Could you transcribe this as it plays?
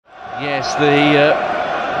Yes, the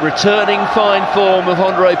returning fine form of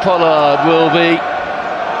Handré Pollard will be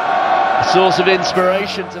a source of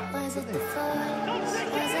inspiration.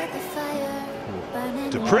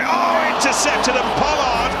 Intercepted, and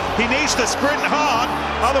Pollard, he needs to sprint hard,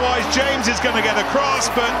 otherwise James is going to get across,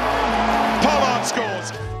 but Pollard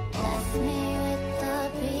scores.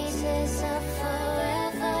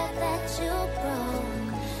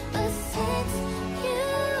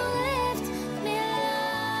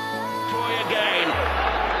 Again.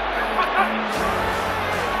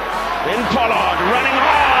 Then Pollard running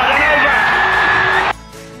hard and over.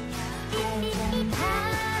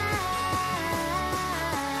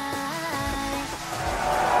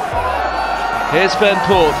 Here's Ben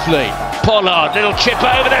Portfleet. Pollard, little chip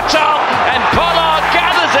over the top, and Pollard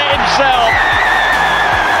gathers it himself.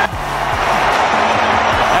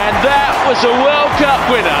 And that was a World Cup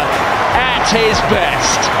winner at his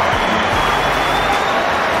best.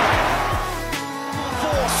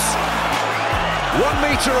 Force, 1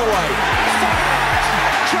 metre away,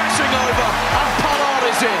 crashing over, and Pollard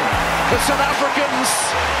is in. The South Africans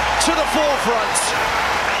to the forefront.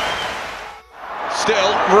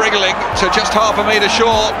 Still wriggling to just half a metre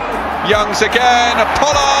short. Youngs again,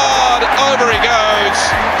 Pollard, over he goes.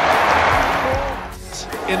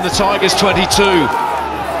 In the Tigers 22,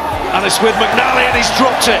 and it's with McNally and he's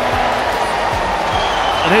dropped it.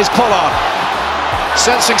 And here's Pollard,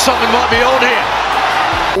 sensing something might be on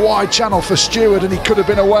here. Wide channel for Stewart and he could have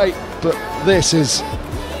been away, but this is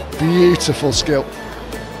beautiful skill.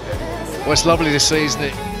 Well, it's lovely to see, isn't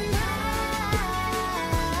it?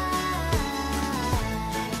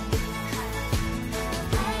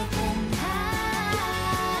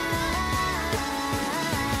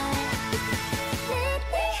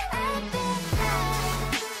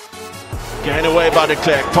 Gain away by de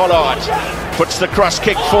Klerk. Pollard puts the cross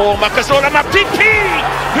kick for Makazole Mapipi,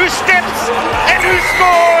 who steps and who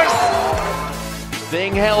scores.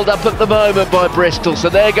 Being held up at the moment by Bristol, so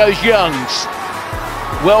there goes Youngs.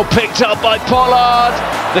 Well picked up by Pollard.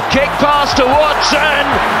 The kick pass to Watson.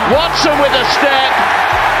 Watson with a step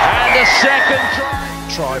and a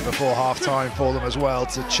second Try before half-time for them as well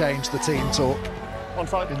to change the team talk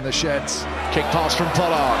in the sheds. Kick pass from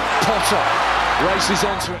Pollard. Potter races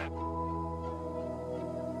onto it.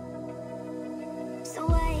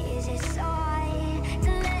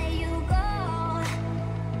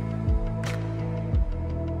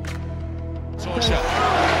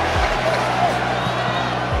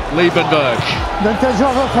 Liebenberg.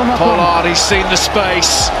 Pollard, he's seen the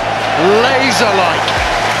space. Laser-like.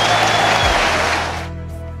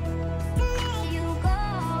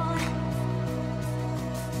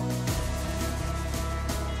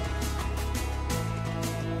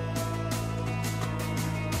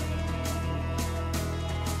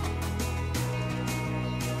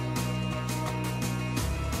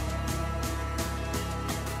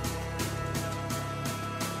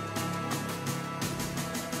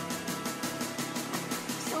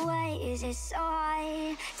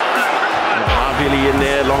 Harvey in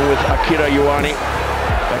there along with Akira Ioane.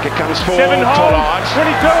 Back it comes for Pollard.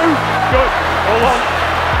 22. Good. Hold on.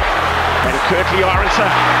 And Curtly Aronson.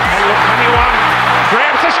 And look, anyone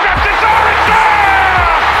grabs the straps. It's Aronson!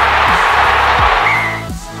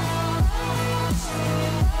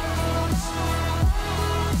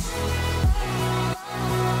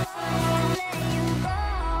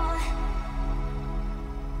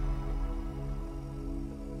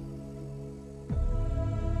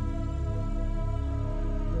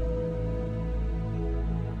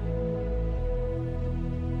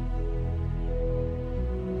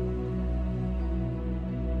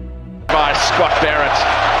 By Scott Barrett,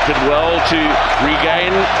 did well to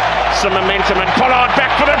regain some momentum, and Pollard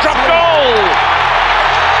back for the drop goal.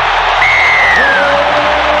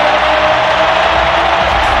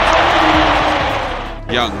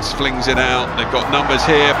 Youngs flings it out, they've got numbers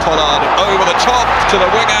here. Pollard over the top to the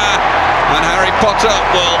winger, and Harry Potter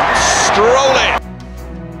will stroll it.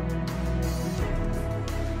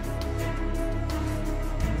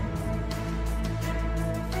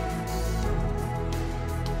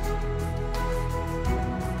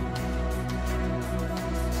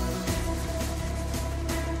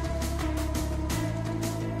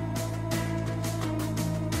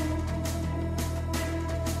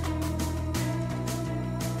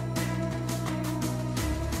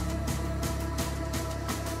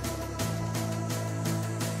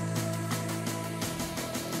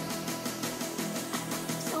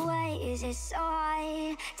 Is it so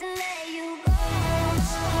hard to let you go?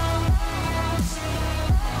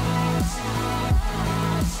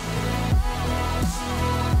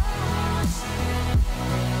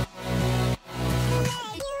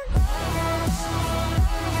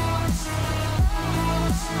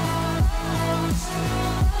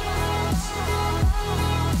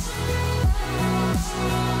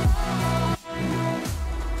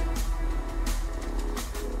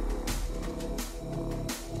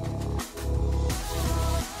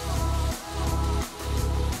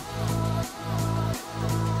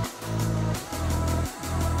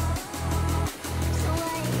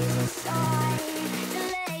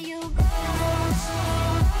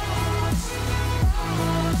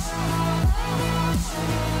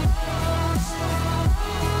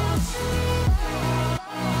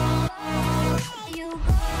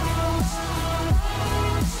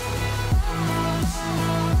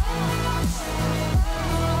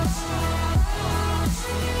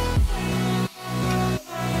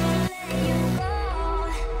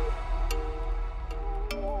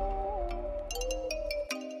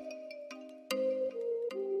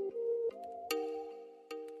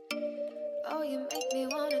 you make me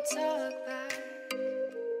wanna talk back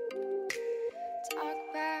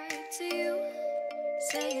to you.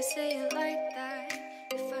 Say it like that.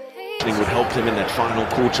 If I hate Would help them in that final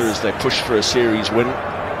quarter as they push for a series win.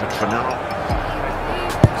 But for now,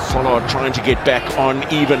 Pollard trying to get back on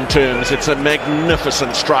even terms. It's a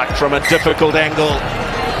magnificent strike from a difficult angle.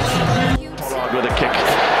 Pollard with a kick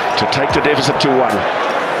to take the deficit to 1.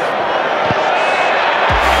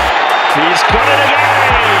 He's got it again!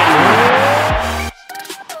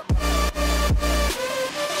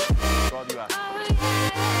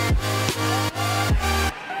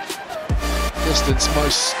 Distance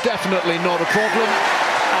most definitely not a problem,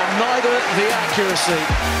 and neither the accuracy.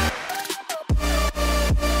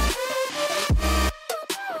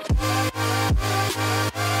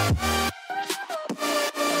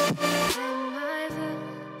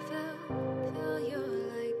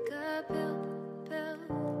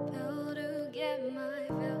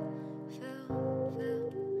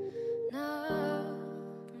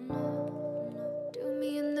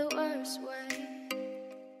 way.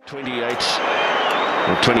 28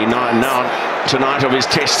 or 29 now tonight of his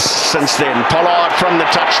tests since then. Pollard from the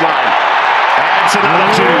touchline. Adds another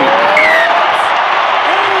two.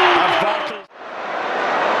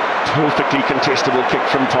 Perfectly contestable kick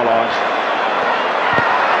from Pollard,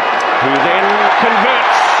 who then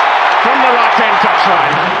converts from the right-hand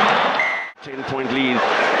touchline. 10-point lead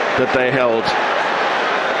that they held.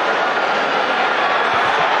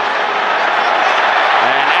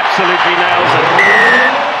 And absolutely nails it.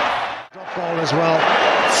 Drop ball as well.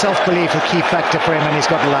 Self-belief a key factor for him, and he's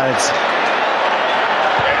got loads.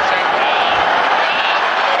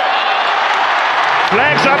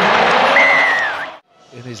 Flags up.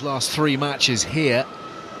 In his last 3 matches here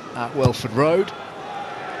at Welford Road,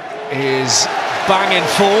 is bang in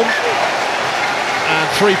form, and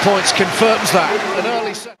 3 points confirms that. An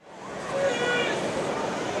early set.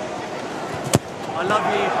 I love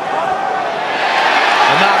you.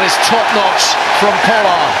 And that is top-notch from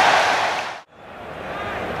Pollard.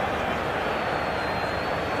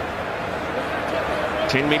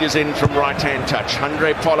 Ten metres in from right-hand touch.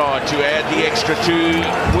 Handré Pollard to add the extra 2,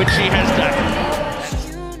 which he has done.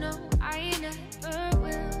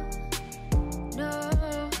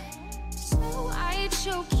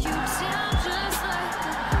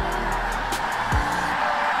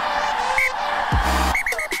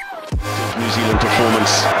 New Zealand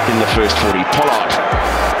performance in the first 40. Pollard,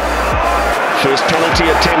 first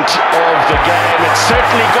penalty attempt of the game. It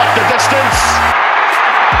certainly got the distance.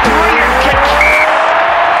 Brilliant kick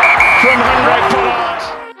from Handré Pollard.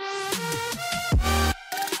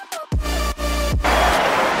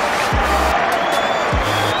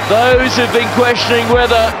 Those who've been questioning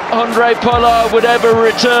whether Handré Pollard would ever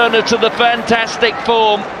return to the fantastic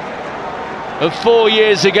form of 4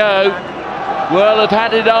 years ago, well, have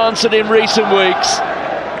had it answered in recent weeks.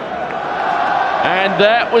 And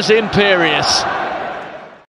that was imperious.